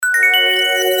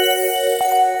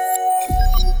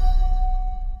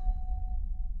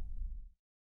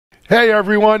Hey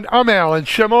everyone, I'm Alan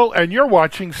Schimmel and you're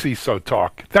watching CISO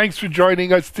Talk. Thanks for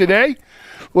joining us today.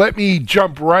 Let me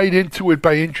jump right into it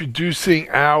by introducing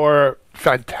our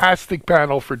fantastic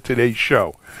panel for today's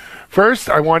show. First,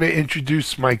 I want to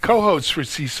introduce my co-host for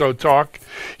CISO Talk.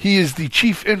 He is the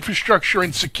Chief Infrastructure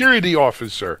and Security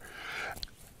Officer.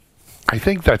 I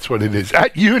think that's what it is,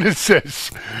 at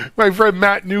Unisys. My friend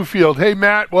Matt Newfield. Hey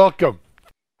Matt, welcome.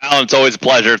 Alan, it's always a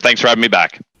pleasure. Thanks for having me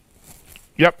back.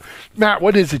 Yep. Matt,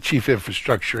 what is a Chief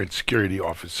Infrastructure and Security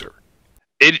Officer?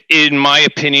 It, in my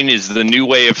opinion, is the new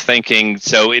way of thinking.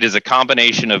 So it is a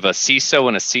combination of a CISO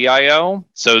and a CIO,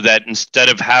 so that instead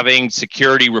of having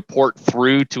security report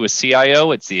through to a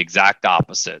CIO, it's the exact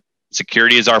opposite.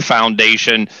 Security is our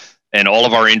foundation and all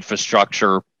of our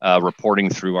infrastructure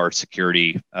reporting through our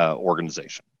security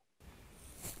organization.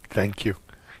 Thank you.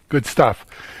 Good stuff.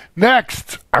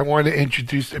 Next, I want to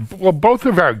introduce, both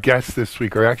of our guests this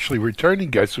week are actually returning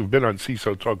guests who've been on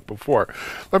CISO Talk before.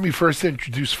 Let me first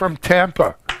introduce from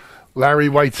Tampa, Larry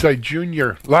Whiteside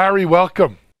Jr. Larry,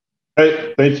 welcome.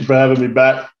 Hey, thank you for having me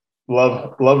back.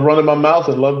 Love running my mouth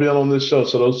and love being on this show,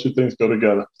 so those two things go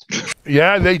together.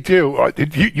 Yeah, they do.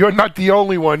 You're not the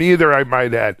only one either, I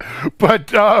might add.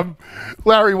 But,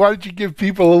 Larry, why don't you give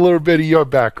people a little bit of your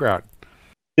background?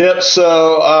 Yep.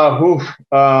 So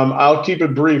I'll keep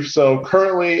it brief. So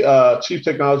currently Chief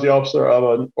Technology Officer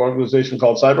of an organization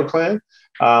called CyberClan.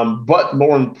 But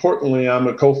more importantly, I'm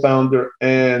a co-founder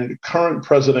and current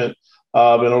president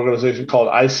of an organization called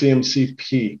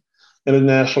ICMCP,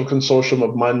 International Consortium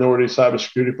of Minority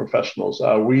Cybersecurity Professionals.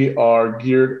 We are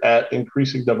geared at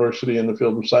increasing diversity in the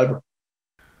field of cyber.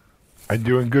 I'm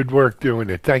doing good work doing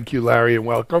it. Thank you, Larry, and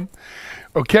welcome.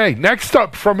 Okay, next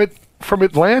up from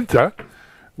Atlanta,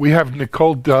 we have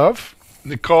Nicole Dove.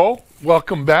 Nicole,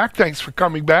 welcome back. Thanks for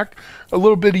coming back. A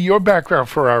little bit of your background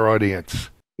for our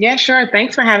audience. Yeah, sure.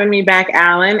 Thanks for having me back,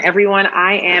 Alan. Everyone,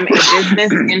 I am a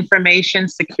business information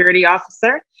security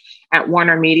officer at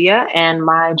Warner Media, and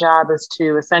my job is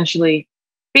to essentially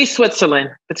be Switzerland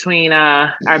between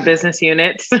our business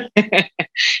units and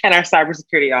our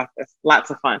cybersecurity office.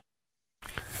 Lots of fun.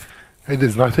 Hey,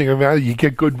 there's nothing about it. You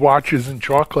get good watches and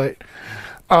chocolate.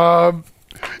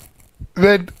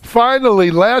 Then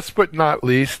finally, last but not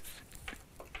least,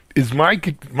 is my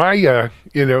sidekick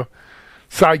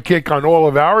on all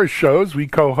of our shows. We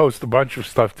co-host a bunch of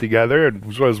stuff together and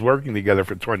as well as working together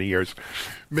for 20 years.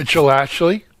 Mitchell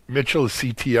Ashley. Mitchell is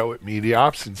CTO at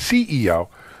MediaOps and CEO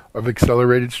of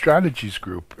Accelerated Strategies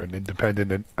Group, an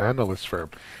independent analyst firm.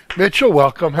 Mitchell,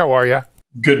 welcome. How are you?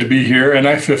 Good to be here, and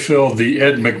I fulfill the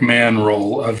Ed McMahon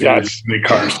role of Jimmy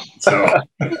Carson. So,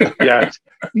 yes.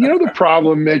 You know, the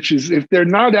problem, Mitch, is if they're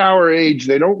not our age,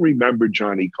 they don't remember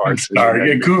Johnny Carson.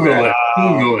 Sorry, Google it.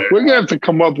 We're going to have to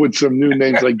come up with some new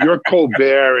names, like you're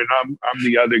Colbert, and I'm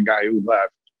the other guy who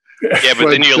left. Yeah, but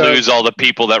then you lose all the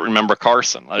people that remember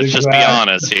Carson. Let's just be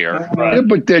honest here. Yeah,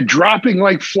 but they're dropping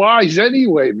like flies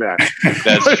anyway, man.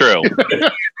 That's true.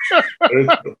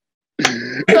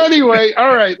 Anyway,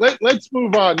 all right, let's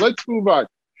move on.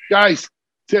 Guys,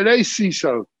 today's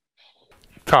CISO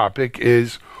topic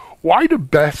is, why do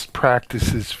best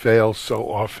practices fail so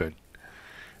often?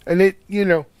 And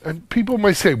and people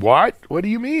might say, what? What do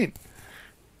you mean?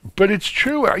 But it's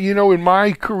true. In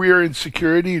my career in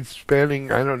security, it's spanning,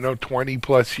 20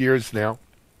 plus years now.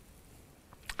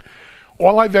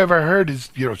 All I've ever heard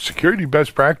is, security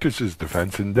best practices,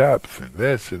 defense in depth, and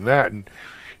this and that. And,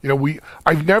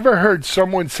 I've never heard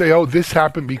someone say, oh, this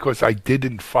happened because I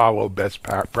didn't follow best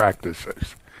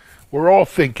practices. We're all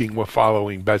thinking we're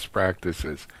following best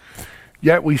practices.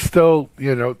 Yet we still,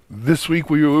 this week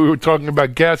we were talking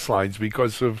about gas lines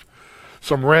because of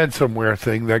some ransomware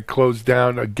thing that closed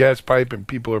down a gas pipe and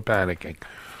people are panicking.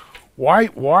 Why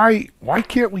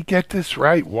can't we get this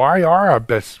right? Why are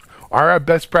our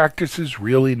best practices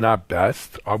really not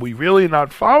best? Are we really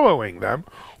not following them?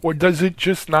 Or does it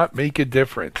just not make a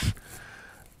difference?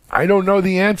 I don't know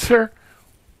the answer,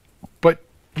 but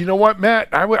you know what, Matt?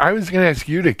 I was going to ask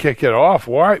you to kick it off.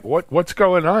 Why? What's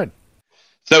going on?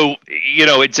 So,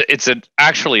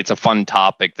 it's a fun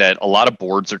topic that a lot of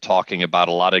boards are talking about,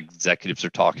 a lot of executives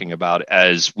are talking about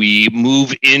as we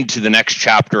move into the next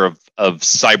chapter of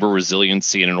cyber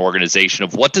resiliency in an organization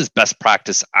of what does best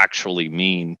practice actually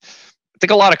mean. I think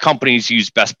a lot of companies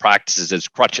use best practices as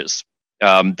crutches.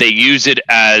 They use it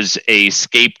as a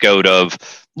scapegoat of,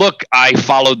 look, I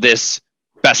followed this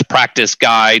best practice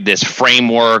guide, this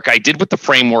framework. I did what the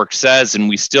framework says, and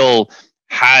we still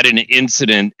had an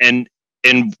incident. And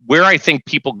where I think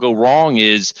people go wrong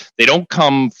is they don't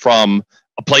come from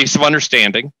a place of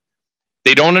understanding.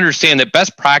 They don't understand that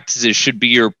best practices should be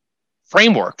your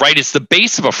framework, right? It's the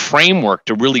base of a framework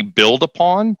to really build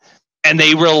upon. and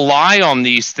they rely on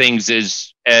these things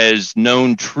as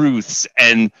known truths.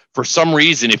 And for some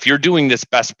reason, if you're doing this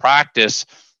best practice,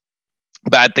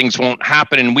 bad things won't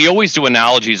happen. And we always do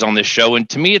analogies on this show. And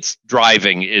to me, it's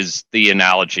driving is the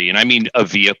analogy. And I mean a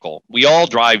vehicle. We all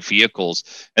drive vehicles.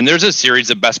 And there's a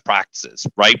series of best practices,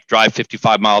 right? Drive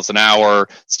 55 miles an hour,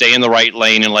 stay in the right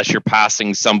lane unless you're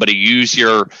passing somebody, use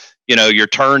your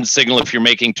turn signal if you're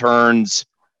making turns.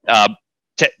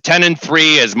 10 and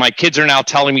 3, as my kids are now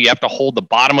telling me, you have to hold the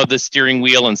bottom of the steering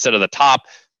wheel instead of the top.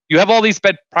 You have all these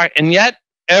and yet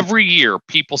every year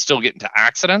people still get into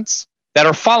accidents that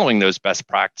are following those best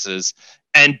practices,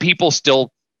 and people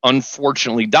still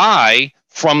unfortunately die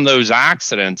from those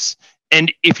accidents.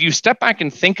 And if you step back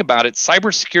and think about it,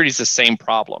 cybersecurity is the same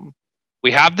problem.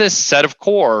 We have this set of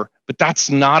core, but that's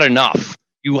not enough.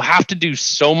 You have to do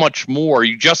so much more.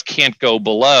 You just can't go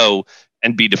below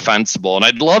and be defensible. And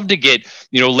I'd love to get,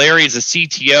 Larry is a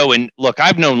CTO, and look,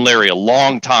 I've known Larry a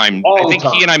long time. I think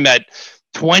he and I met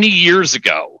 20 years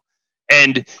ago.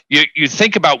 And you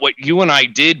think about what you and I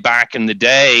did back in the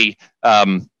day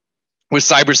with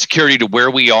cybersecurity to where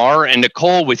we are. And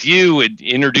Nicole, with you and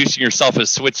introducing yourself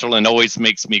as Switzerland always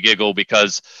makes me giggle,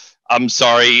 because I'm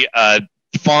sorry,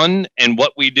 fun and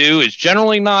what we do is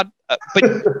generally not. But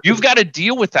you've got to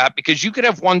deal with that, because you could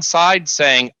have one side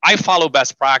saying, I follow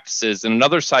best practices, and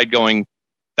another side going,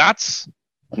 that's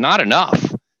not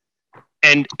enough.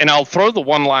 And I'll throw the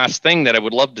one last thing that I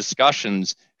would love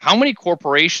discussions. How many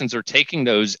corporations are taking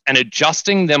those and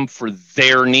adjusting them for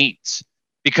their needs?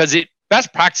 Because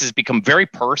best practices become very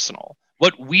personal.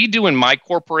 What we do in my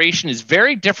corporation is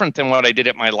very different than what I did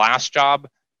at my last job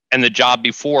and the job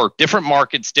before. Different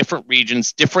markets, different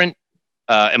regions, different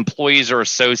employees or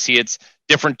associates,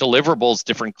 different deliverables,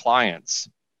 different clients.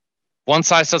 One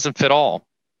size doesn't fit all.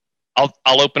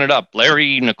 I'll open it up.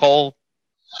 Larry, Nicole.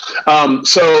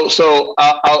 So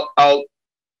I'll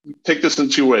take this in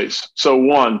two ways. So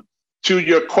one, to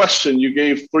your question, you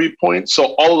gave 3 points.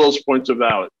 So all of those points are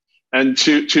valid. And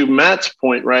to Matt's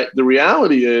point, right, the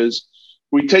reality is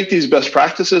we take these best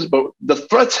practices, but the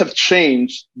threats have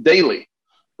changed daily,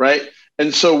 right?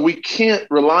 And so we can't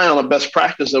rely on a best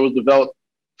practice that was developed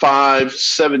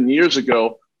 5-7 years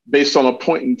ago based on a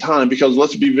point in time, because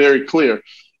let's be very clear,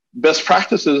 best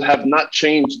practices have not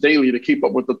changed daily to keep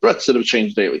up with the threats that have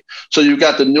changed daily. So you've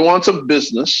got the nuance of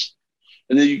business,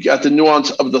 and then you got the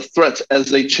nuance of the threats as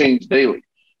they change daily.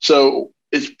 So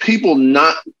it's people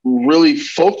not really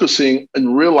focusing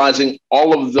and realizing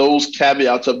all of those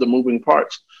caveats of the moving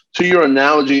parts. To your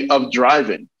analogy of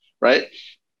driving, right?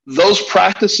 Those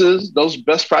practices, those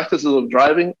best practices of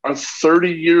driving are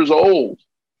 30 years old.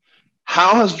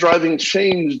 How has driving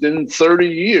changed in 30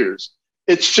 years?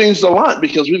 It's changed a lot,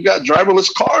 because we've got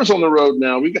driverless cars on the road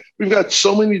now. We've got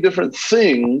so many different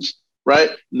things, right,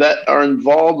 that are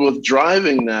involved with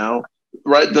driving now,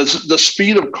 right? The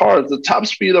speed of cars, the top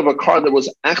speed of a car that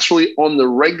was actually on the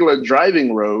regular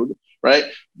driving road, right,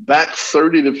 back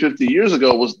 30 to 50 years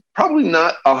ago was probably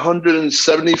not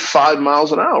 175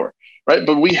 miles an hour, right?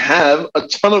 But we have a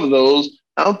ton of those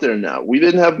out there now. We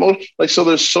didn't have most, so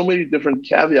there's so many different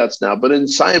caveats now, but in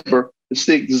cyber, it's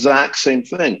the exact same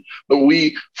thing. But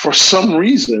we, for some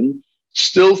reason,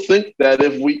 still think that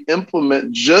if we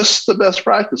implement just the best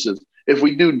practices, if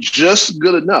we do just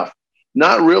good enough,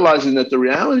 not realizing that the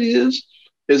reality is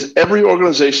every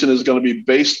organization is going to be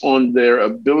based on their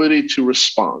ability to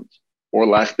respond or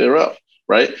lack thereof,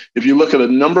 right? If you look at a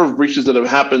number of breaches that have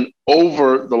happened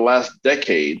over the last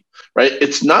decade, right,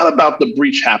 it's not about the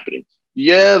breach happening.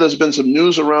 Yeah, there's been some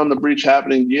news around the breach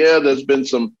happening. Yeah, there's been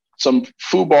some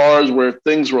FUBARs where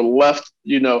things were left,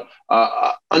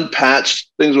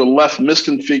 unpatched, things were left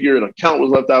misconfigured, an account was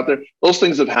left out there. Those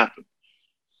things have happened.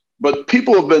 But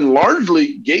people have been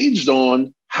largely gauged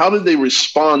on how did they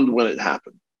respond when it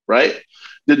happened, right?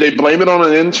 Did they blame it on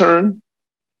an intern?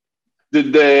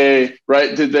 Did they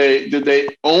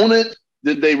own it?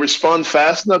 Did they respond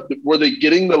fast enough? Were they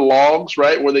getting the logs,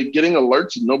 right? Were they getting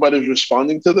alerts and nobody's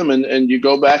responding to them? And you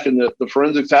go back and the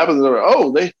forensics happens,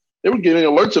 and they were getting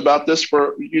alerts about this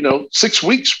for 6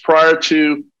 weeks prior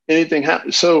to anything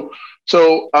happening. So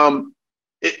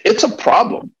it's a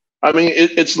problem. I mean,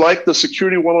 it's like the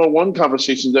security 101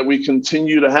 conversations that we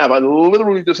continue to have. I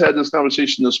literally just had this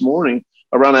conversation this morning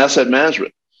around asset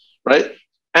management, right?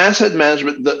 Asset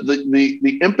management,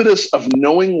 the impetus of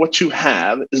knowing what you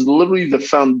have is literally the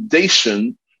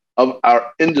foundation of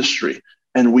our industry.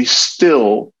 And we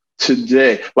still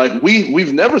today,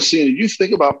 we've never seen it. You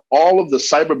think about all of the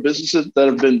cyber businesses that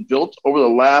have been built over the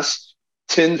last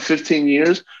 10, 15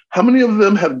 years, how many of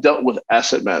them have dealt with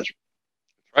asset management?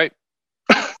 Right.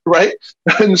 right?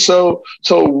 And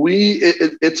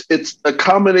it's a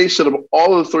combination of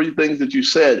all of the three things that you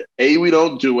said. A, we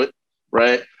don't do it,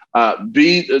 right?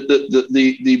 B,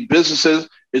 the businesses,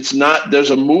 there's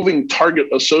a moving target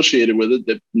associated with it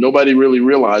that nobody really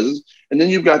realizes. And then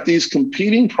you've got these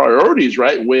competing priorities,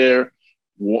 right? Where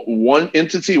one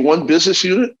entity, one business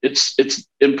unit, it's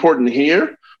important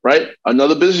here, right?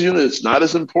 Another business unit, it's not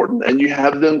as important. And you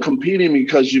have them competing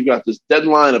because you've got this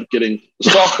deadline of getting the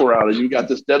software out, and you've got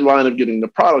this deadline of getting the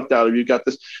product out, and you've got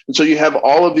this. And so you have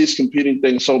all of these competing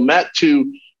things. So Matt,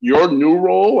 to your new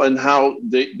role and how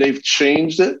they've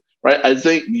changed it, right? I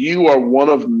think you are one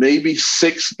of maybe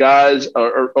 6 guys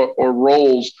or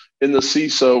roles in the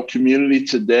CISO community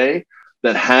today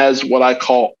that has what I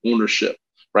call ownership,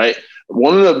 right?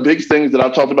 One of the big things that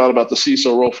I've talked about the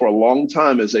CISO role for a long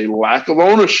time is a lack of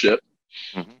ownership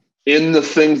in the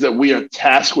things that we are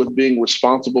tasked with being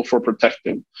responsible for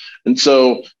protecting. And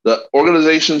so the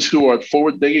organizations who are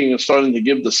forward thinking and starting to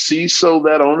give the CISO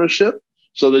that ownership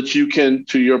so that you can,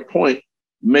 to your point,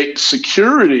 make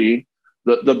security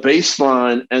the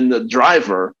baseline and the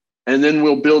driver, and then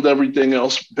we'll build everything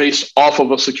else based off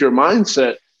of a secure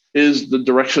mindset, is the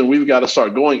direction we've got to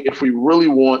start going if we really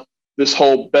want this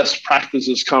whole best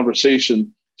practices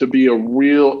conversation to be a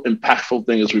real impactful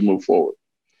thing as we move forward.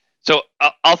 So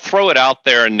I'll throw it out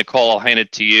there, and Nicole, I'll hand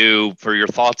it to you for your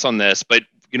thoughts on this. But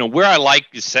where I like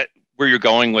you said where you're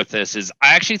going with this is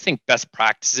I actually think best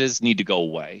practices need to go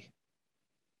away.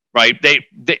 Right?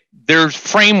 Their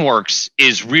frameworks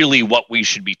is really what we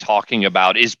should be talking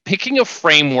about, is picking a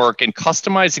framework and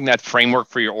customizing that framework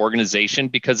for your organization.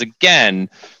 Because again,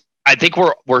 I think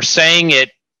we're saying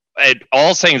it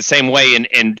all saying the same way.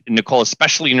 And Nicole,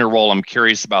 especially in your role, I'm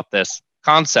curious about this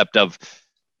concept of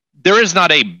there is not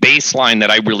a baseline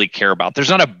that I really care about. There's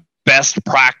not a best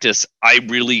practice I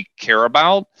really care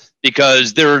about,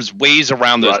 because there's ways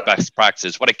around those best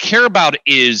practices. What I care about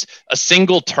is a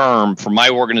single term for my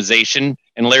organization.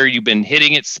 And Larry, you've been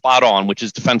hitting it spot on, which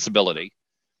is defensibility.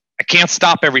 I can't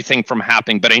stop everything from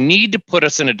happening, but I need to put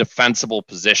us in a defensible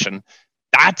position.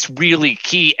 That's really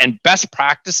key. And best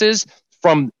practices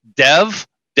from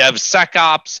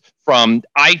DevSecOps, from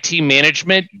IT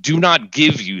management do not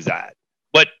give you that.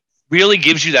 What really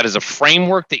gives you that is a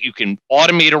framework that you can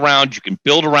automate around, you can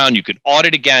build around, you can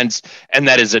audit against, and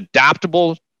that is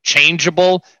adaptable,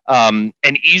 changeable, and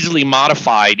easily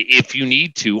modified if you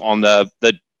need to on the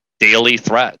daily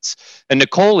threats. And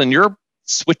Nicole, in your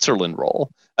Switzerland role,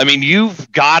 I mean,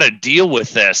 you've got to deal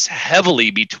with this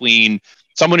heavily between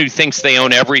someone who thinks they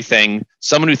own everything,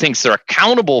 someone who thinks they're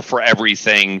accountable for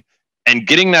everything, and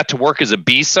getting that to work as a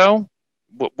BISO.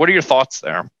 What are your thoughts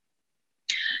there?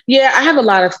 Yeah, I have a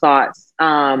lot of thoughts.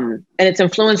 And it's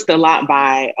influenced a lot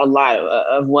by a lot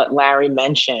of what Larry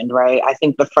mentioned, right? I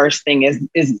think the first thing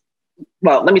is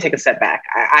well, let me take a step back.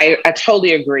 I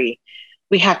totally agree.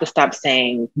 We have to stop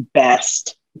saying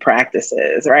best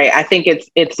practices, right? I think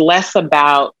it's less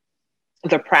about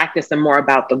the practice and more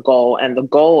about the goal. And the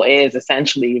goal is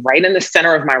essentially right in the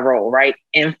center of my role, right?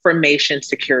 Information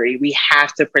security. We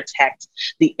have to protect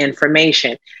the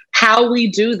information. How we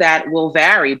do that will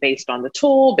vary based on the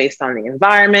tool, based on the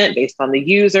environment, based on the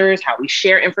users, how we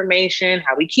share information,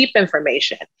 how we keep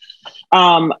information.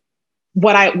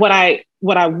 What I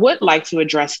would like to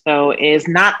address, though, is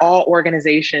not all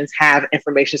organizations have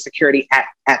information security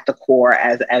at the core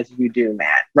as you do,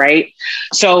 Matt, right?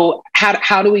 So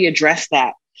how do we address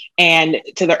that? And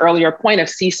to the earlier point of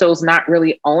CISOs not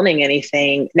really owning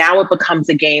anything, now it becomes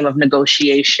a game of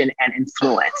negotiation and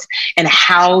influence. And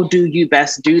how do you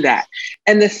best do that?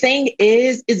 And the thing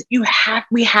is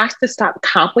we have to stop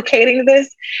complicating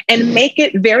this and make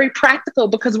it very practical,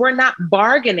 because we're not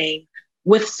bargaining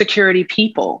with security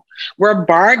people. We're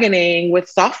bargaining with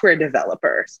software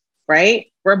developers, right?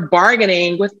 We're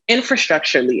bargaining with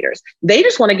infrastructure leaders. They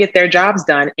just want to get their jobs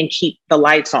done and keep the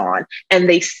lights on. And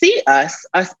they see us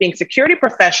being security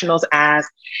professionals as,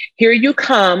 here you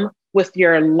come with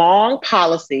your long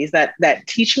policies that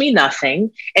teach me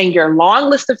nothing, and your long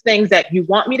list of things that you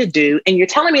want me to do, and you're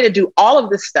telling me to do all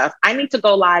of this stuff. I need to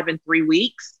go live in 3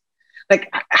 weeks.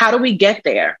 Like, how do we get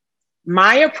there?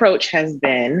 My approach has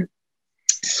been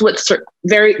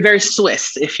very, very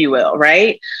Swiss, if you will,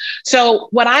 right? So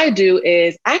what I do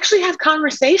is I actually have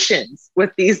conversations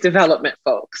with these development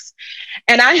folks.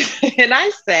 And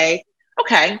I say,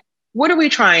 okay, what are we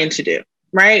trying to do,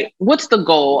 right? What's the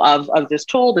goal of this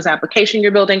tool, this application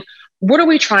you're building? What are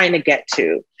we trying to get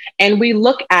to? And we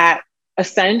look at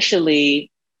essentially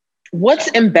what's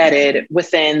embedded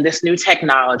within this new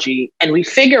technology. And we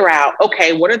figure out,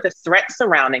 okay, what are the threats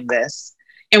surrounding this?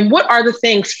 And what are the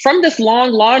things from this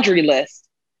long laundry list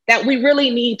that we really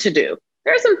need to do,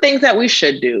 there are some things that we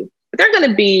should do. But they're going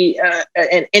to be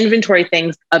an inventory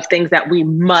of things that we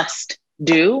must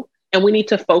do. And we need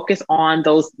to focus on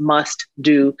those must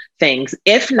do things.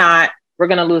 If not, we're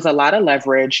going to lose a lot of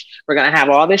leverage. We're going to have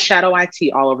all this shadow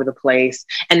IT all over the place.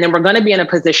 And then we're going to be in a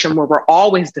position where we're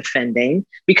always defending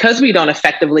because we don't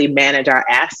effectively manage our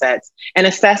assets and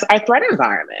assess our threat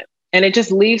environment. And it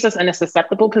just leaves us in a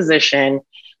susceptible position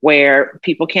where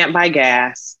people can't buy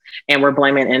gas and we're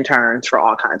blaming interns for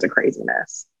all kinds of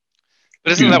craziness.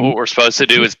 But isn't that what we're supposed to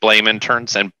do, is blame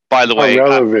interns? And by the way,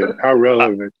 how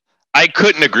relevant. I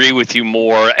couldn't agree with you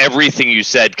more. Everything you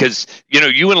said, because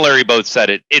you and Larry both said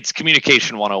it. It's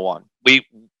communication 101.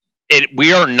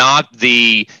 We are not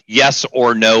the yes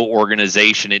or no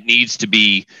organization. It needs to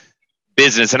be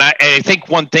business. And I think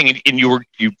one thing, and you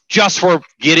just were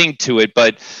getting to it,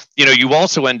 but you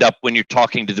also end up, when you're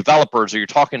talking to developers or you're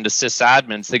talking to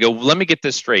sysadmins, they go, let me get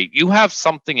this straight. You have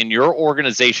something in your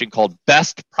organization called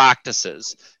best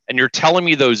practices, and you're telling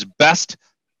me those best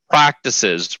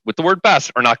practices with the word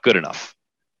best are not good enough.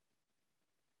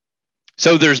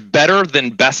 So there's better than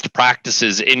best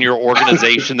practices in your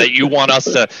organization that you want us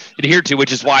to adhere to,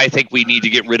 which is why I think we need to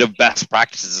get rid of best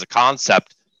practices as a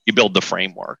concept. You build the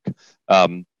framework.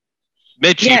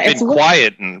 Mitch, you've been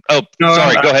quiet.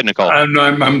 Sorry, go ahead, Nicole.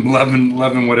 I'm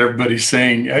loving what everybody's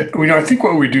saying. I think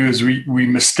what we do is we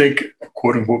mistake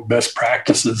quote unquote best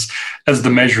practices as the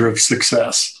measure of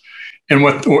success.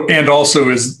 And also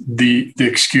is the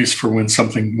excuse for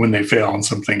when they fail and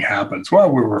something happens.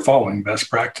 Well, we were following best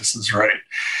practices, right?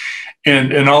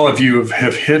 And all of you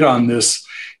have hit on this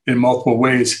in multiple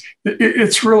ways.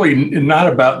 It's really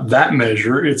not about that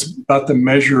measure. It's about the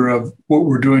measure of what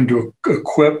we're doing to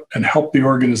equip and help the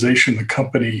organization, the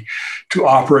company, to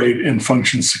operate and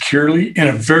function securely in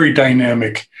a very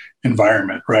dynamic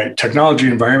environment, right? Technology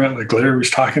environment, like Larry was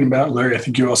talking about. Larry, I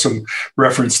think you also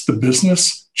referenced the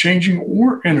business changing.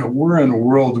 We're in a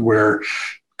world where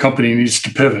company needs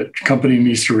to pivot. Company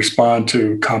needs to respond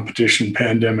to competition,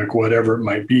 pandemic, whatever it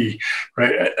might be,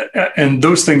 right? And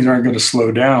those things aren't going to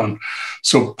slow down.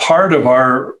 So part of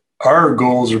our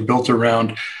goals are built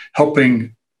around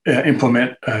helping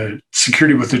implement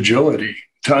security with agility,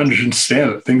 to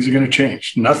understand that things are going to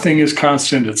change. Nothing is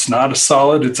constant. It's not a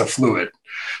solid, it's a fluid.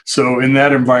 So in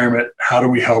that environment, how do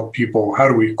we help people? How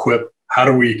do we equip? How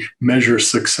do we measure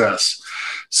success?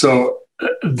 So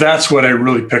that's what I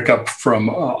really pick up from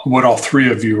what all three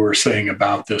of you were saying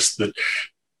about this, that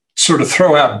sort of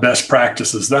throw out best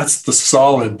practices. That's the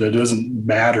solid that doesn't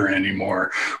matter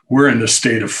anymore. We're in a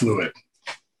state of fluid.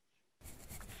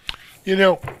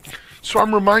 So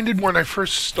I'm reminded when I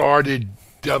first started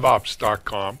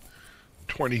DevOps.com,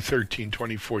 2013,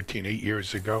 2014, 8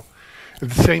 years ago. At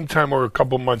the same time, or a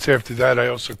couple months after that, I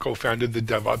also co-founded the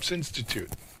DevOps Institute.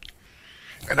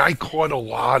 And I caught a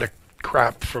lot of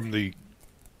crap from the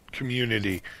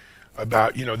community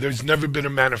about, there's never been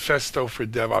a manifesto for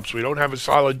DevOps. We don't have a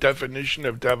solid definition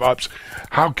of DevOps.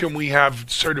 How can we have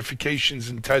certifications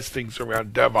and testings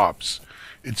around DevOps?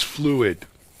 It's fluid,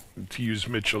 to use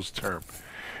Mitchell's term.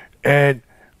 And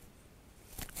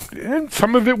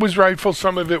some of it was rightful,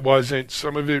 some of it wasn't.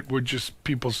 Some of it were just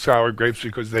people's sour grapes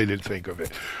because they didn't think of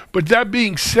it. But that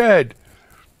being said,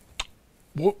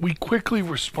 what we quickly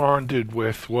responded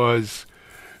with was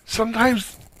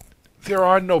sometimes there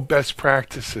are no best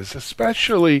practices,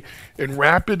 especially in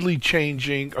rapidly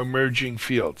changing, emerging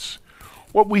fields.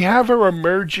 What we have are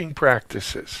emerging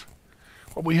practices.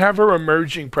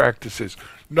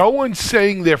 No one's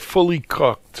saying they're fully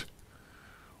cooked.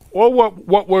 Or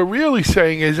what we're really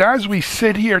saying is, as we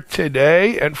sit here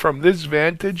today and from this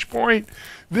vantage point,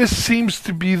 this seems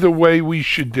to be the way we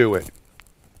should do it.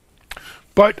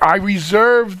 But I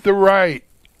reserve the right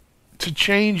to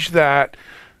change that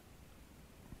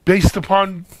based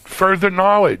upon further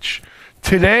knowledge.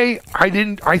 Today, I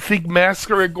think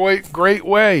masks are a great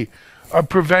way of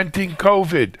preventing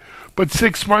COVID. But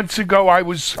 6 months ago, I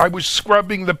was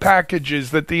scrubbing the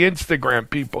packages that the Instagram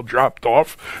people dropped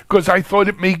off because I thought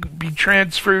it may be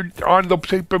transferred on the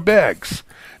paper bags.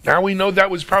 Now we know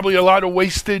that was probably a lot of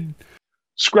wasted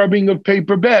scrubbing of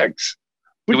paper bags.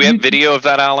 Do we have video of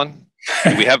that, Alan?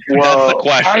 Do we have? That's the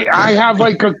question. I have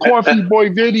like a coffee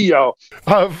boy video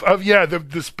of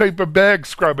this paper bag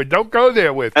scrubber. Don't go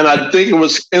there with. And I think it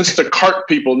was Instacart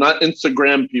people, not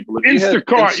Instagram people.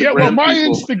 Instacart, yeah. Well, my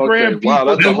people, Instagram people. Wow,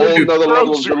 that's a whole other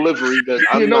level of delivery.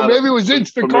 That maybe it was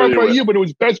Instacart by you, but it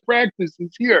was best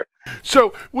practices here.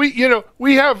 So we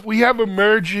have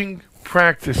emerging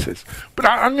practices. But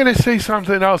I'm going to say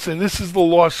something else, and this is the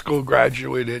law school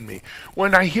graduate in me.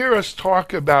 When I hear us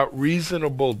talk about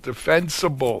reasonable,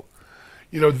 defensible,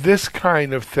 this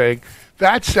kind of thing.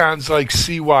 That sounds like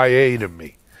CYA to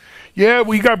me. Yeah,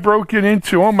 we got broken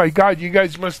into. Oh my God, you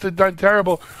guys must have done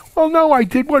terrible. Well, no, I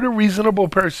did what a reasonable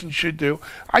person should do.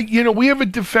 We have a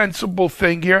defensible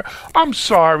thing here. I'm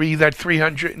sorry that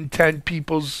 310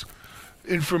 people's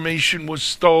information was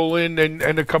stolen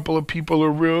and a couple of people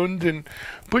are ruined.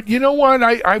 But you know what?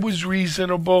 I was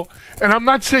reasonable. And I'm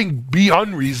not saying be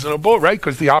unreasonable, right?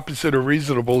 Because the opposite of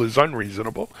reasonable is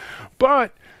unreasonable.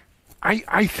 But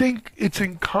I think it's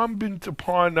incumbent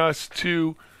upon us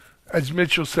to, as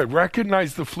Mitchell said,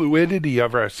 recognize the fluidity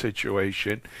of our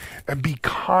situation and be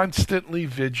constantly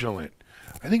vigilant.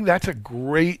 I think that's a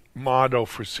great motto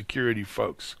for security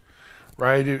folks,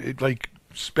 right? Like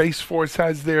Space Force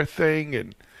has their thing,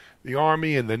 and the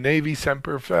Army and the Navy,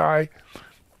 Semper Fi.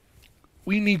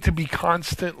 We need to be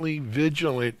constantly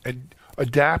vigilant and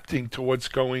adapting to what's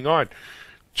going on.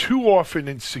 Too often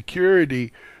in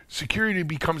security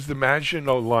becomes the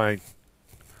Maginot Line.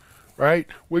 Right?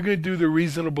 We're going to do the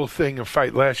reasonable thing and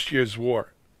fight last year's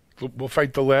war. We'll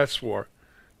fight the last war.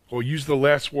 We'll use the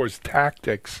last war's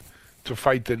tactics to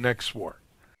fight the next war.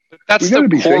 That's the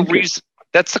core reason.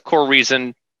 That's the core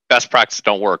reason best practices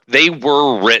don't work. They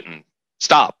were written.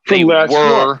 Stop. They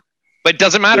were, but it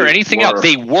doesn't matter anything else.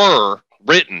 They were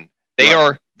written. They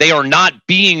are not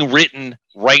being written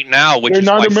right now. Which they're is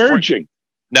not emerging.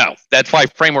 No, that's why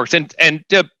frameworks and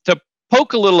to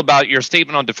poke a little about your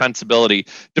statement on defensibility.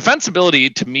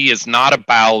 Defensibility to me is not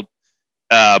about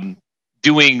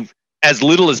doing as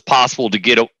little as possible to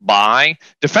get by.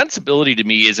 Defensibility to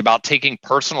me is about taking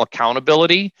personal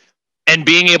accountability and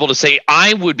being able to say,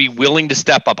 I would be willing to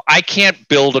step up. I can't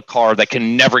build a car that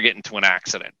can never get into an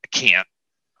accident. I can't.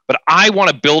 But I want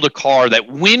to build a car that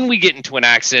when we get into an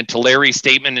accident, to Larry's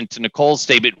statement and to Nicole's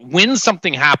statement, when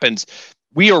something happens,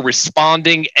 we are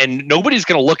responding and nobody's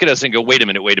going to look at us and go, wait a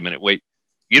minute.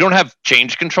 You don't have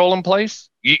change control in place.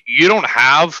 You don't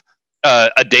have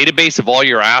a database of all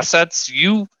your assets.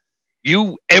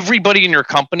 Everybody in your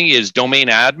company is domain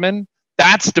admin.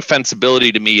 That's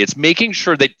defensibility to me. It's making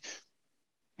sure that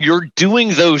you're doing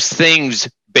those things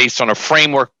based on a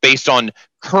framework, based on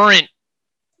current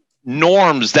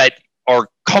norms that are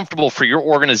comfortable for your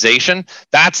organization.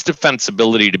 That's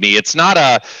defensibility to me. It's not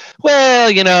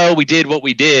we did what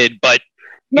we did, but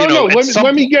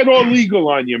let me get all legal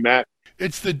on you, Matt.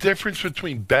 It's the difference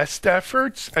between best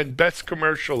efforts and best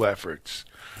commercial efforts.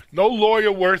 No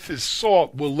lawyer worth his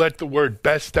salt will let the word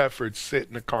best efforts sit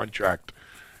in a contract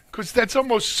because that's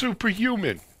almost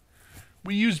superhuman.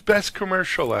 We use best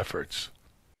commercial efforts.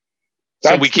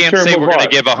 So we can't say we're going to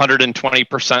give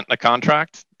 120% in a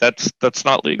contract. That's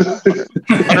not legal. 142%.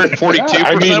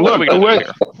 I mean, look,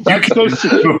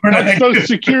 that's those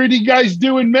security guys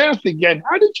doing math again.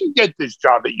 How did you get this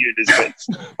job at Unisys?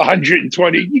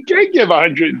 120. You can't give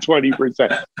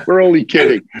 120%. We're only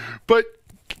kidding. But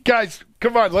guys,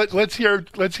 come on. Let's hear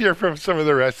from some of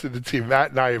the rest of the team.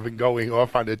 Matt and I have been going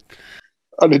off on a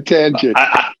tangent.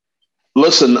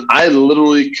 Listen, I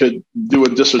literally could do a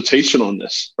dissertation on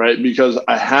this, right? Because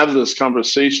I have this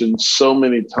conversation so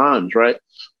many times, right?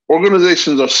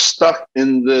 Organizations are stuck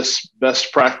in this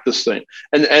best practice thing.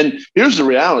 And here's the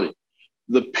reality.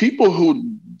 The people who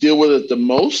deal with it the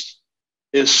most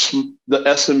is the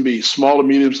SMB, small to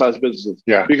medium-sized businesses.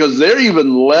 Yeah. Because they're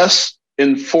even less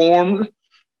informed,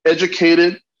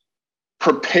 educated,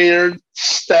 prepared,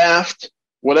 staffed,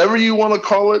 whatever you want to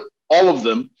call it, all of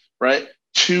them, right?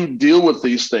 To deal with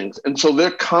these things. And so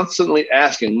they're constantly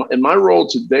asking. In my role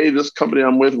today, this company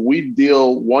I'm with, we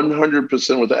deal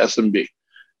 100% with the SMB.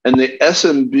 And the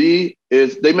SMB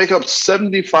they make up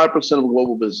 75% of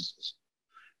global businesses.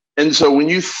 And so when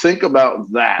you think about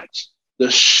that,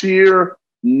 the sheer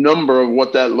number of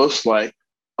what that looks like,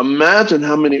 imagine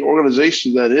how many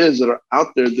organizations that is that are out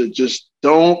there that just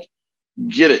don't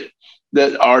get it.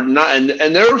 That are not, and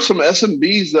there are some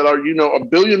SMBs that are, $1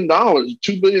 billion,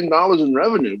 $2 billion in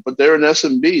revenue, but they're an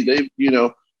SMB.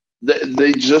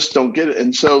 They just don't get it.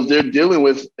 And so they're dealing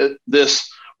with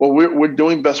this. Well, we're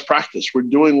doing best practice. We're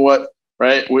doing what,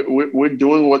 right? We're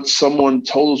doing what someone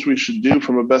told us we should do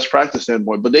from a best practice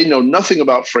standpoint, but they know nothing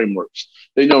about frameworks.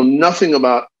 They know nothing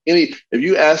about if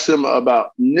you ask them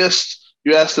about NIST,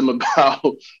 you ask them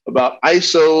about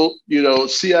ISO,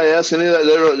 CIS, any of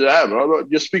that,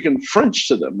 you're speaking French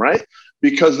to them, right?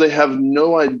 Because they have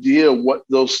no idea what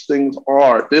those things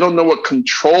are. They don't know what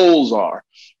controls are,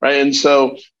 right? And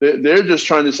so they're just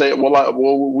trying to say,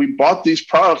 we bought these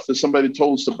products that somebody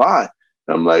told us to buy.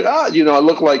 And I'm like, I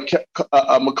look like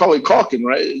Macaulay Culkin,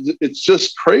 right? It's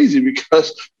just crazy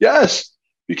because it's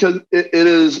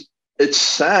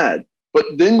sad. But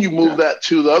then you move that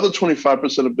to the other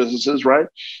 25% of businesses, right?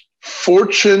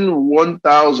 Fortune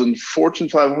 1000, Fortune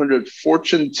 500,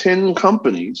 Fortune 10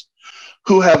 companies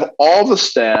who have all the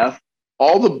staff,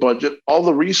 all the budget, all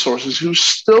the resources, who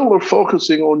still are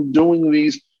focusing on doing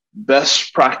these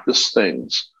best practice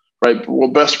things, right? Well,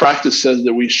 best practice says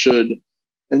that we should.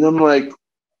 And I'm like,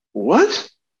 what?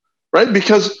 Right?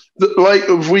 Because like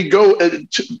if we go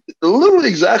literally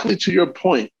exactly to your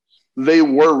point, they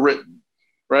were written,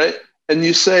 right? And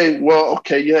you say, well,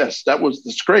 okay, yes,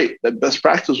 that's great. That best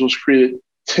practice was created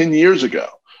 10 years ago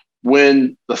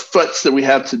when the threats that we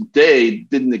have today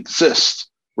didn't exist,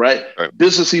 right?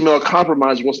 Business email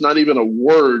compromise was not even a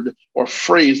word or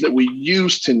phrase that we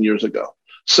used 10 years ago.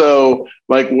 So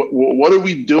like, what are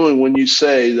we doing when you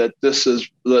say that this is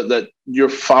that you're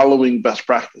following best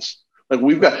practice? Like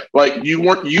we've got, like you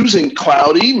weren't using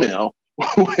cloud email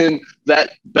when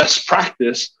that best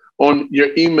practice on your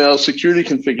email security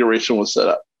configuration was set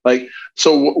up. Like,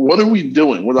 so what are we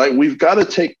doing? We've got to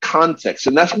take context.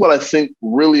 And that's what I think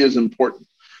really is important,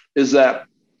 is that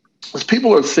as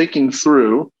people are thinking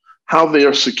through how they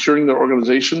are securing their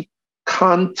organization,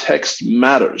 context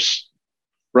matters,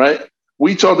 right?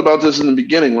 We talked about this in the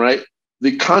beginning, right?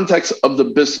 The context of the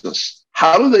business.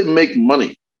 How do they make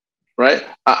money, right?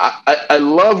 I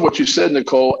love what you said,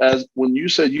 Nicole, as when you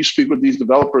said you speak with these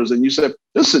developers and you said,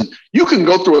 listen, you can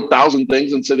go through 1,000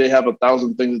 things and say they have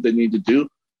 1,000 things that they need to do.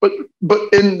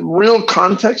 But in real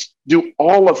context, do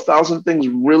all 1,000 things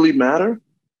really matter?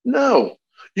 No.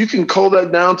 You can cull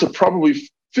that down to probably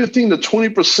 15 to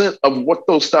 20% of what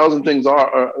those 1,000 things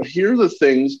are. Here are the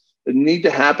things that need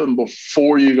to happen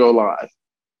before you go live,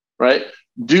 right?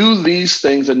 Do these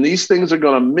things, and these things are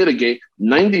going to mitigate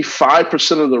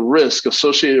 95% of the risk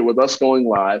associated with us going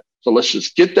live. So let's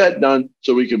just get that done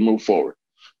so we can move forward.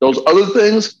 Those other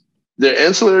things, they're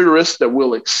ancillary risks that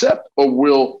we'll accept or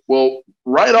we'll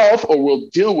write off or we'll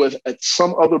deal with at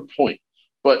some other point.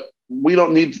 But we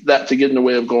don't need that to get in the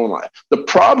way of going live. The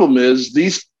problem is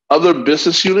these other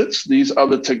business units, these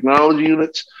other technology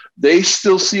units, they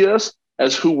still see us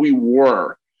as who we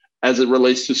were as it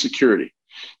relates to security,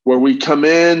 where we come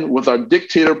in with our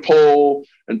dictator pole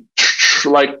and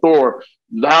like Thor,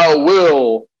 thou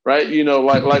will, right? You know,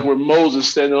 like we're Moses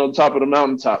standing on top of the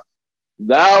mountaintop.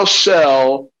 Thou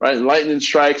shall, right? And lightning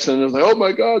strikes and it's like, oh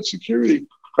my God, security,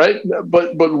 right?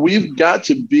 But we've got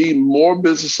to be more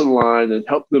business aligned and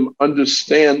help them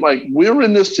understand, like we're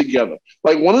in this together.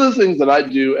 Like one of the things that I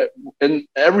do in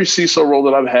every CISO role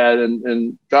that I've had,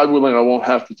 and God willing, I won't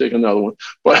have to take another one,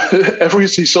 but every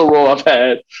CISO role I've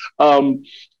had,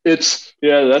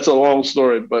 that's a long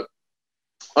story, but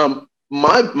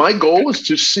my goal is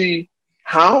to see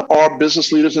how are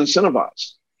business leaders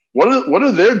incentivized? What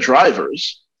are their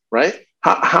drivers, right?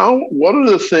 What are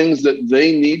the things that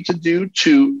they need to do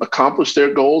to accomplish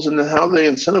their goals, and then how they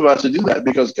incentivize to do that?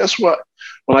 Because guess what?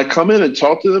 When I come in and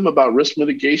talk to them about risk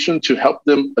mitigation to help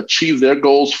them achieve their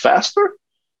goals faster,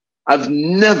 I've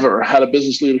never had a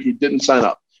business leader who didn't sign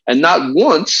up. And not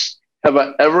once have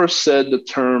I ever said the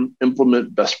term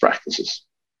implement best practices.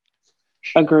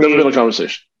 Agreed. Never been a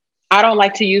conversation. I don't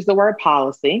like to use the word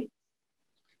policy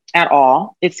at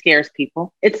all. It scares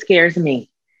people. It scares me.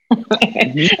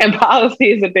 And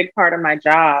policy is a big part of my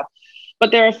job.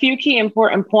 But there are a few key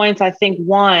important points. I think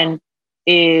one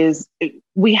is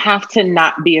we have to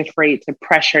not be afraid to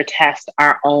pressure test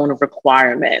our own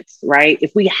requirements, right?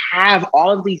 If we have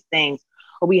all of these things,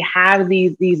 or we have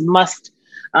these must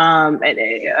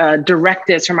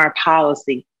directives from our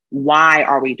policy, why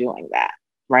are we doing that,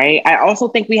 right? I also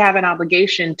think we have an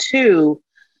obligation to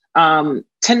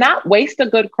not waste a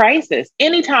good crisis.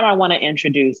 Anytime I want to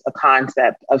introduce a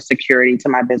concept of security to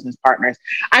my business partners,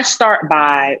 I start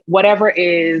by whatever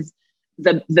is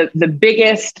the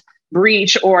biggest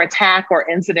breach or attack or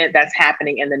incident that's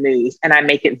happening in the news, and I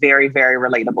make it very, very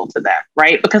relatable to them,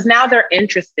 right? Because now they're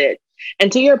interested. And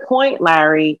to your point,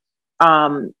 Larry,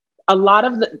 a lot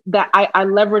of that I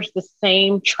leverage the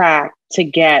same track to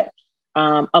get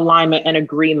alignment and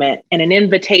agreement and an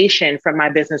invitation from my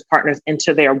business partners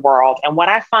into their world. And what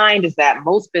I find is that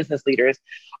most business leaders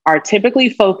are typically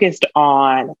focused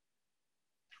on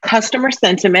customer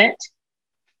sentiment,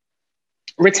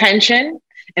 retention,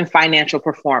 and financial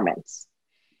performance.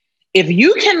 If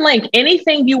you can link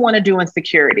anything you want to do in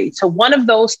security to one of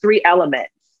those three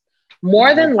elements,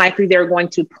 more than likely they're going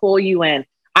to pull you in.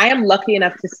 I am lucky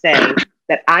enough to say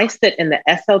that I sit in the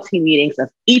SLT meetings of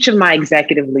each of my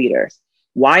executive leaders.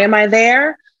 Why am I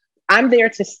there? I'm there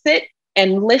to sit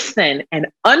and listen and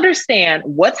understand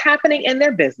what's happening in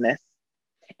their business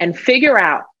and figure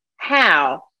out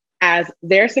how, as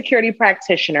their security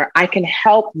practitioner, I can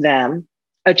help them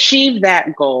achieve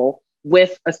that goal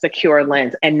with a secure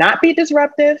lens and not be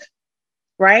disruptive,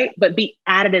 right? But be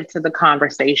additive to the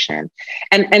conversation.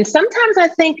 And sometimes I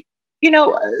think,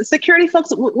 security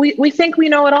folks, we think we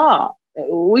know it all.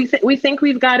 We think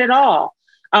we've got it all.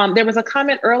 There was a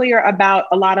comment earlier about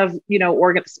a lot of,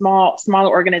 smaller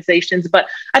organizations, but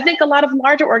I think a lot of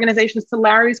larger organizations, to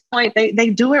Larry's point, they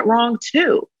do it wrong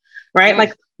too, right?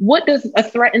 Like, what does a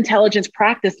threat intelligence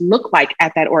practice look like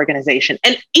at that organization?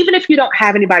 And even if you don't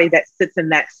have anybody that sits in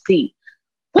that seat,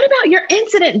 what about your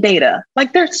incident data?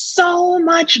 Like, there's so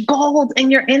much gold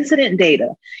in your incident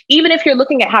data. Even if you're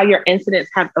looking at how your incidents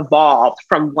have evolved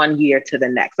from one year to the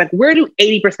next, like, where do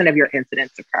 80% of your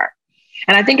incidents occur?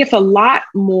 And I think if a lot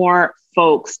more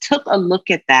folks took a look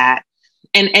at that,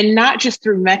 and not just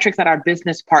through metrics at our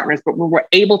business partners, but we were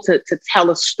able to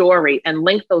tell a story and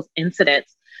link those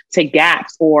incidents to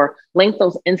gaps, or link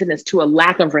those incidents to a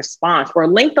lack of response, or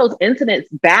link those incidents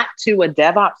back to a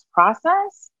DevOps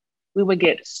process, we would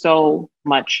get so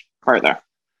much further.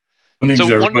 One thing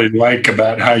I really like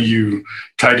about how you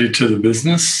tied it to the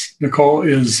business, Nicole,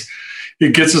 is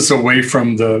it gets us away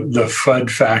from the FUD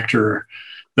factor,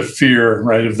 the fear,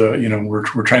 right, of the,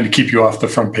 we're trying to keep you off the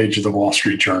front page of the Wall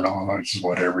Street Journal, which is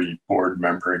what every board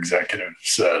member executive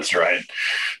says, right,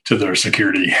 to their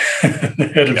security, the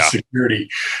head of security.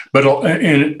 But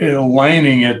in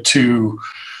aligning it to,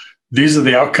 these are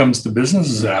the outcomes the business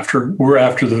is after. We're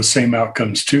after those same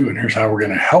outcomes too. And here's how we're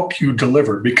going to help you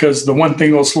deliver. Because the one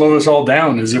thing that will slow us all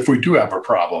down is if we do have a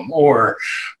problem, or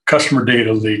customer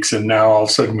data leaks, and now all of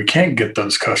a sudden we can't get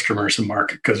those customers in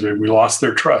market because we lost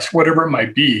their trust, whatever it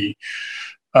might be.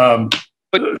 But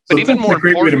even more a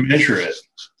great way to measure it.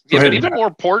 Yeah, but even more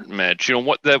important, Mitch,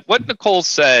 what Nicole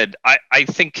said, I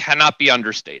think cannot be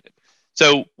understated.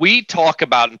 So we talk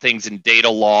about things in data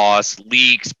loss,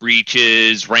 leaks,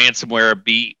 breaches, ransomware,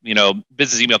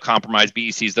 business email compromise,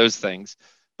 BECs, those things.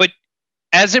 But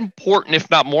as important, if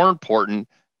not more important,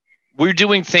 we're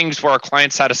doing things where our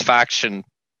client satisfaction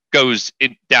goes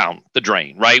down the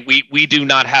drain, right? We do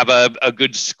not have a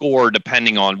good score,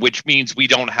 depending on, which means we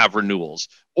don't have renewals,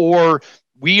 or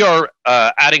we are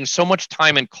adding so much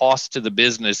time and cost to the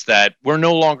business that we're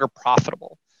no longer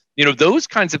profitable. Those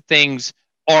kinds of things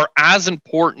are as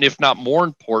important, if not more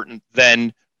important,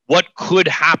 than what could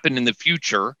happen in the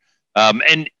future.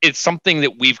 And it's something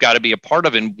that we've got to be a part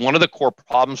of. And one of the core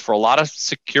problems for a lot of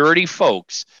security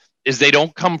folks is they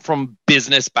don't come from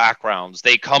business backgrounds.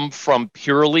 They come from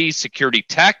purely security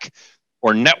tech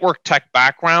or network tech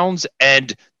backgrounds,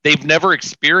 and they've never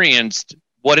experienced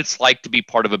what it's like to be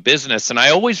part of a business. And I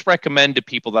always recommend to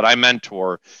people that I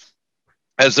mentor,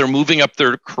 as they're moving up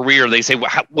their career, they say, well,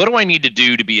 what do I need to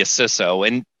do to be a CISO?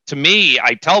 And to me,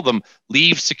 I tell them,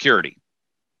 leave security.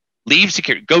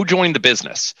 Go join the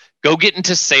business. Go get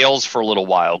into sales for a little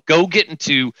while. Go get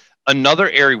into another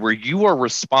area where you are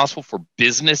responsible for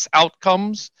business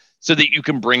outcomes so that you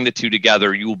can bring the two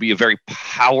together. You will be a very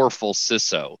powerful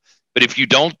CISO. But if you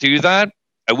don't do that,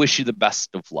 I wish you the best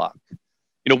of luck.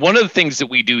 One of the things that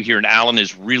we do here, and Alan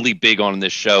is really big on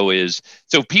this show, is,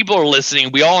 so people are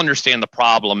listening, we all understand the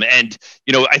problem. And,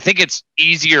 I think it's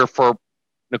easier for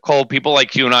Nicole, people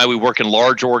like you and I, we work in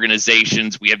large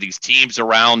organizations. We have these teams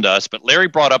around us, but Larry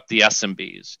brought up the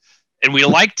SMBs, and we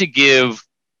like to give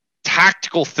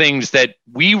tactical things that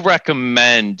we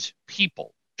recommend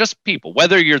people,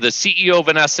 whether you're the CEO of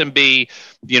an SMB,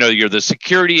 you're the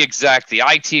security exec, the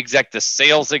IT exec, the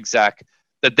sales exec,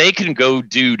 that they can go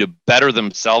do to better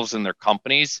themselves and their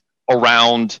companies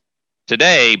around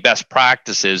today best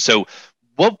practices. So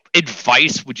what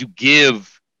advice would you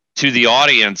give to the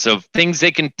audience of things they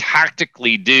can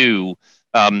tactically do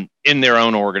in their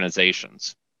own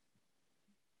organizations?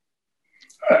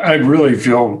 I really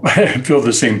feel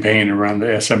the same pain around the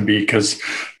SMB, because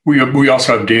we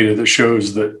also have data that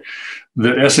shows that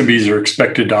SMBs are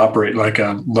expected to operate like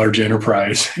a large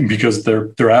enterprise because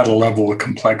they're at a level of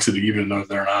complexity, even though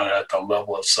they're not at the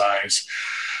level of size.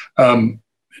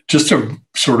 Just a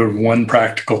sort of one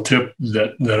practical tip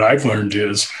that I've learned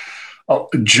is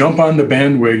jump on the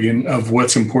bandwagon of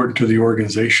what's important to the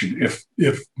organization.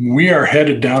 If we are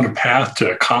headed down a path to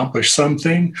accomplish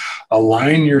something,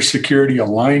 align your security,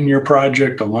 align your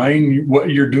project, align what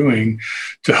you're doing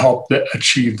to help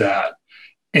achieve that.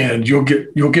 And you'll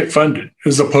get funded,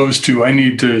 as opposed to, I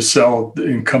need to sell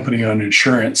the company on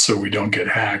insurance so we don't get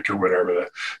hacked, or whatever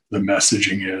the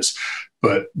messaging is.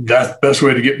 But the best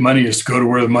way to get money is to go to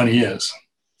where the money is.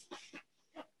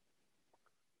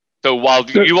 So while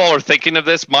you all are thinking of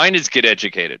this, mine is get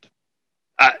educated.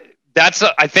 I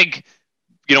think,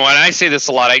 and I say this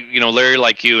a lot, Larry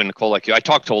like you and Nicole like you, I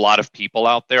talk to a lot of people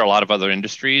out there, a lot of other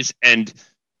industries, and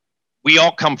we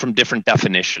all come from different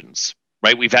definitions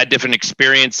right? We've had different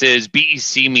experiences.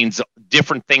 BEC means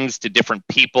different things to different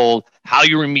people. How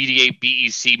you remediate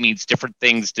BEC means different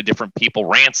things to different people.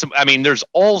 Ransom, I mean, there's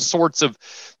all sorts of,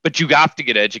 but you have to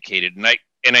get educated. And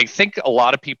I think a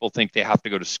lot of people think they have to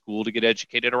go to school to get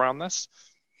educated around this.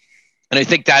 And I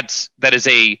think that is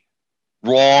a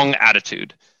wrong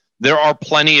attitude. There are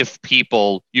plenty of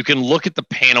people, you can look at the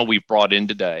panel we've brought in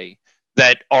today,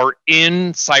 that are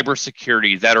in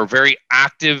cybersecurity, that are very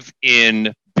active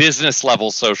in business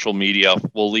level social media.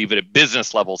 We'll leave it at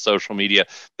business level social media,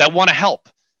 that want to help,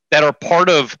 that are part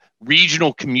of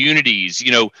regional communities.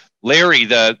 You know, Larry,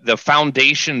 the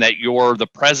foundation that you're the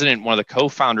president, one of the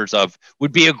co-founders of,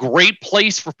 would be a great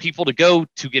place for people to go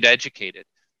to get educated.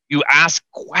 You ask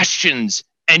questions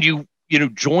and you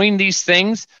join these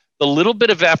things. The little bit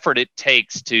of effort it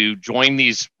takes to join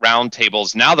these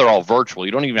roundtables, now they're all virtual.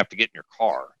 You don't even have to get in your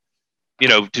car. You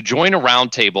know, to join a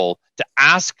roundtable, to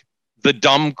ask the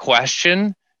dumb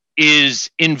question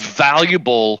is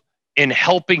invaluable in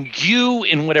helping you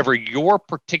in whatever your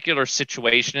particular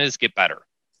situation is get better.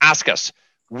 Ask us.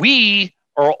 We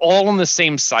are all on the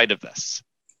same side of this.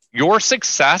 Your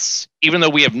success, even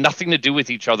though we have nothing to do with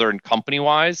each other and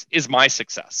company-wise, is my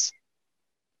success.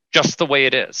 Just the way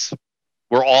it is.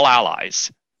 We're all allies.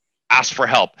 Ask for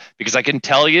help. Because I can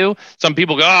tell you, some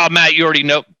people go, oh, Matt, you already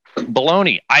know.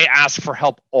 Baloney. I ask for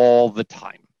help all the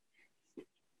time.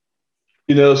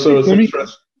 You know, so it's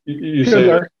interesting. You say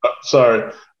that.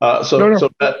 Sorry. So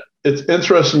Matt, it's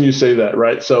interesting you say that,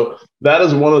 right? So that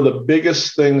is one of the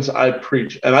biggest things I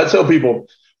preach. And I tell people,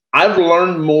 I've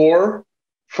learned more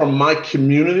from my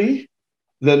community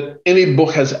than any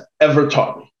book has ever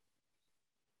taught me.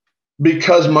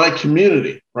 Because my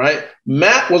community, right?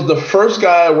 Matt was the first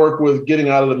guy I worked with getting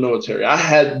out of the military.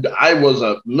 I was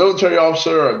a military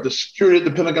officer, the security at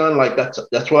the Pentagon, like that's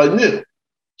what I knew.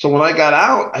 So when I got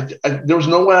out, there was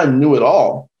no way I knew it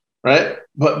all, right?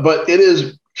 But it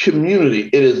is community.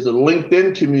 It is the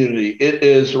LinkedIn community. It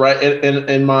is right. And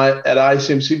at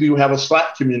ICMC, we have a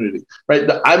Slack community, right?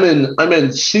 I'm in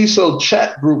CISO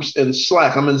chat groups in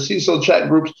Slack. I'm in CISO chat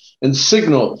groups in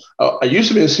Signal. I used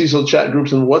to be in CISO chat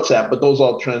groups in WhatsApp, but those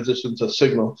all transitioned to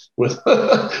Signal with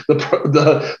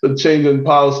the change in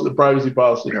policy, the privacy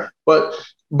policy. Yeah. But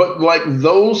like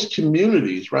those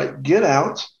communities, right? Get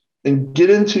out and get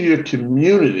into your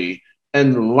community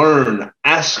and learn,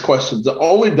 ask questions. The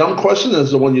only dumb question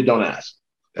is the one you don't ask,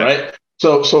 right?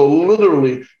 So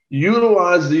literally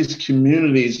utilize these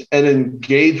communities and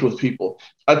engage with people.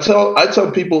 I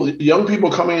tell people, young people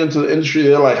coming into the industry,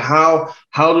 they're like, how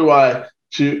do I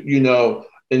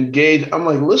engage? I'm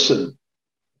like, listen,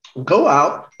 go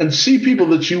out and see people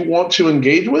that you want to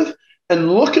engage with and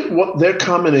look at what they're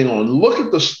commenting on. Look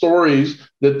at the stories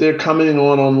that they're commenting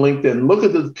on LinkedIn. Look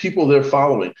at the people they're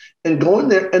following and go in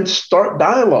there and start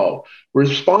dialogue.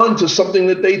 Respond to something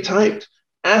that they typed.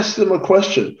 Ask them a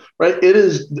question, right?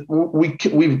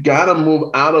 We've got to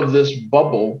move out of this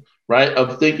bubble, right,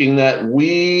 of thinking that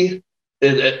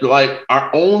like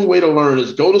our only way to learn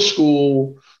is go to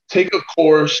school, take a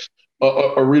course,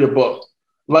 or read a book.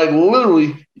 Like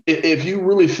literally, if you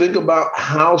really think about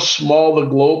how small the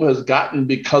globe has gotten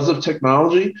because of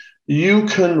technology, you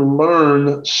can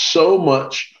learn so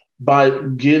much by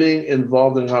getting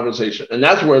involved in conversation. And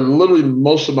that's where literally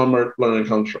most of my learning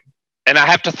comes from. And I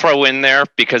have to throw in there,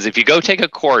 because if you go take a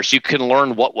course, you can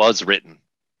learn what was written,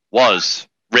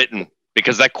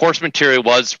 because that course material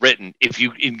was written. If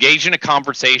you engage in a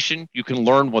conversation, you can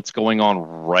learn what's going on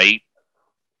right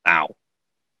now.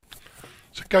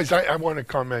 So, guys, I want to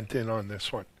comment in on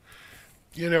this one.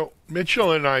 You know,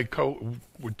 Mitchell and I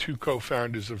were two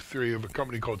co-founders of three of a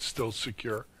company called Still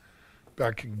Secure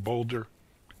back in Boulder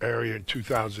area in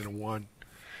 2001.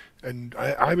 And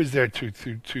I was there through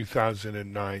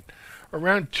 2009.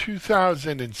 Around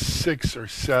 2006 or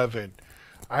 7,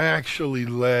 I actually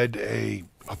led a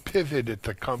pivot at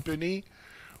the company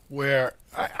where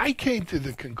I came to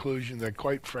the conclusion that,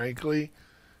 quite frankly,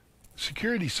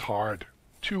 security's hard,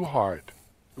 too hard.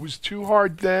 It was too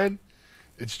hard then.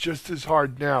 It's just as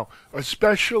hard now,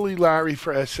 especially, Larry,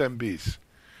 for SMBs,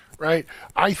 right?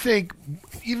 I think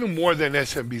even more than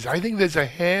SMBs, I think there's a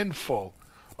handful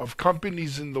of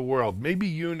companies in the world,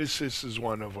 maybe Unisys is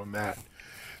one of them, Matt,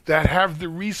 that have the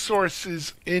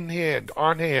resources on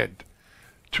hand,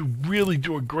 to really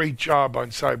do a great job on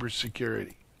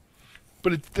cybersecurity.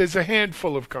 But there's a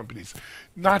handful of companies,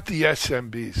 not the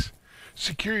SMBs.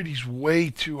 Security's way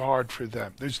too hard for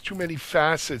them. There's too many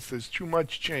facets. There's too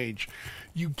much change.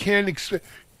 You can't expect.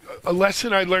 A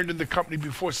lesson I learned in the company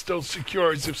before Still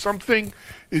Secure is if something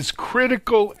is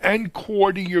critical and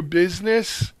core to your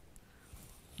business,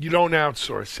 you don't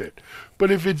outsource it.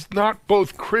 But if it's not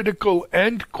both critical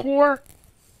and core,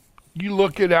 you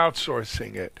look at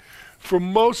outsourcing it. For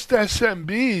most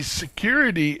SMBs,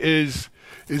 security is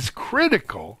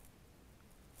critical,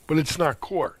 but it's not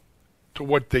core to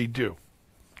what they do,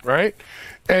 right?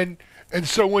 And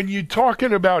so when you're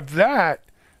talking about that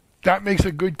makes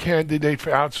a good candidate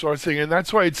for outsourcing, and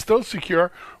that's why it's still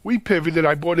secure. We pivoted.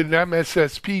 I bought an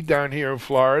MSSP down here in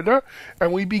Florida,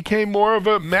 and we became more of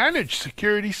a managed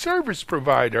security service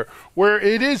provider, where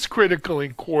it is critical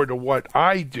and core to what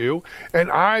I do, and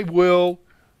I will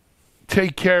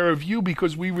take care of you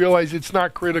because we realize it's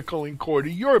not critical and core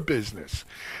to your business.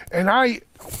 And I,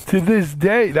 to this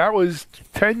day, that was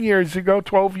 10 years ago,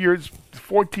 12 years,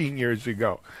 14 years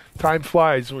ago. Time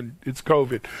flies when it's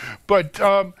COVID. But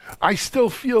I still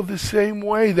feel the same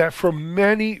way that for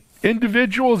many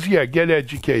individuals, get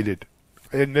educated.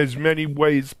 And there's many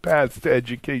paths to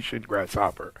education,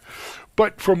 Grasshopper.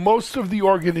 But for most of the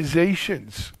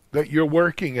organizations that you're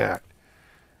working at,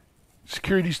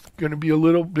 security's going to be a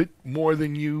little bit more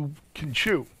than you can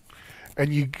chew.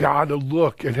 And you got to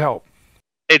look at help.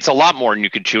 It's a lot more than you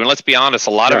can chew. And let's be honest, a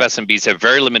lot of SMBs have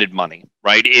very limited money,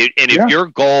 right? And if your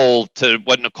goal, to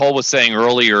what Nicole was saying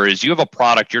earlier, is you have a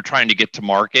product you're trying to get to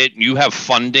market, and you have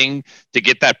funding to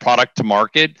get that product to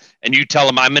market, and you tell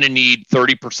them, I'm going to need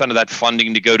 30% of that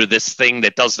funding to go to this thing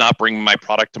that does not bring my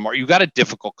product to market. You got a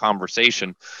difficult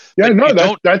conversation. Yeah,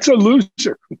 that's a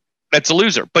loser. That's a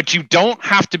loser. But you don't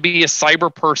have to be a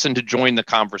cyber person to join the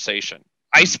conversation.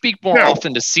 I speak more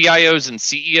often to CIOs and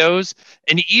CEOs,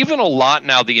 and even a lot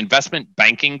now, the investment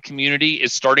banking community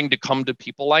is starting to come to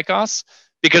people like us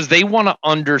because they want to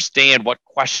understand, what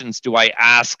questions do I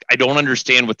ask? I don't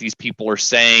understand what these people are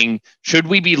saying. Should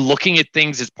we be looking at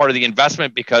things as part of the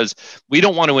investment? Because we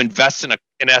don't want to invest in an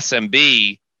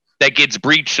SMB that gets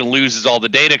breached and loses all the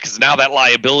data, because now that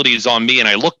liability is on me and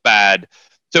I look bad.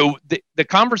 So the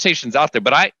conversation's out there,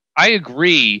 but I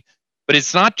agree. But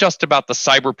it's not just about the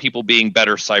cyber people being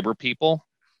better cyber people.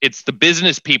 It's the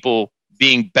business people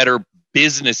being better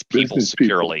business people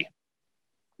securely.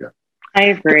 Yeah, I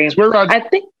agree. I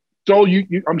think. Joel,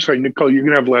 I'm sorry, Nicole, you're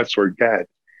gonna have last word. Go ahead.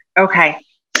 Okay.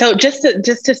 So just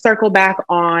to circle back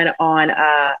on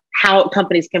how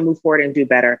companies can move forward and do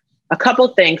better. A couple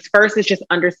things. First is just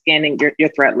understanding your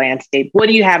threat landscape. What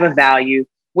do you have of value?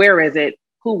 Where is it?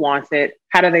 Who wants it?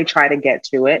 How do they try to get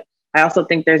to it? I also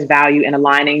think there's value in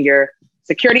aligning your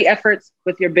security efforts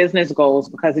with your business goals,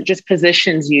 because it just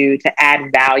positions you to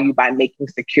add value by making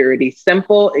security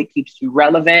simple. It keeps you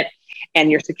relevant,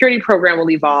 and your security program will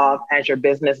evolve as your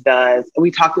business does.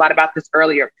 We talked a lot about this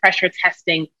earlier, pressure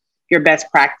testing your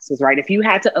best practices, right? If you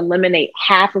had to eliminate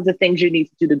half of the things you need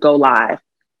to do to go live,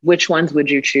 which ones would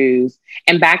you choose?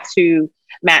 And back to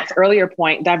Matt's earlier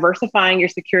point, diversifying your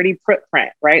security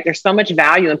footprint, right? There's so much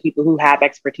value in people who have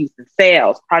expertise in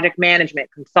sales, project management,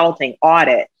 consulting,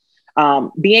 audit.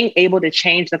 Being able to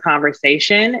change the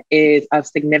conversation is of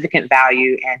significant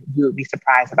value, and you would be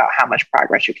surprised about how much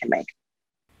progress you can make.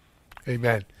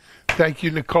 Amen. Thank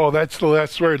you, Nicole. That's the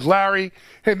last word. Larry,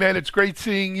 hey, man, it's great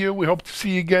seeing you. We hope to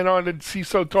see you again on the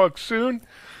CISO Talk soon.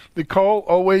 Nicole,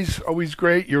 always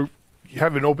great. You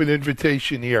have an open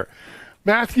invitation here.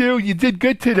 Matthew, you did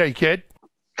good today, kid.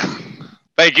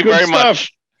 Thank you very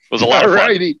much. It was a lot of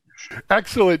fun.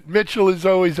 Excellent. Mitchell, as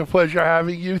always, a pleasure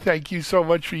having you. Thank you so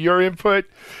much for your input.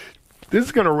 This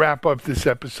is going to wrap up this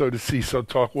episode of CISO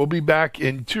Talk. We'll be back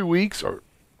in 2 weeks, or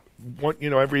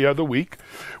every other week,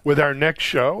 with our next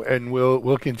show, and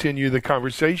we'll continue the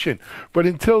conversation. But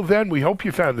until then, we hope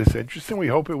you found this interesting. We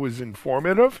hope it was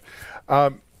informative.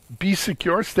 Be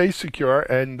secure, stay secure,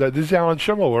 and this is Alan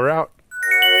Schimmel. We're out.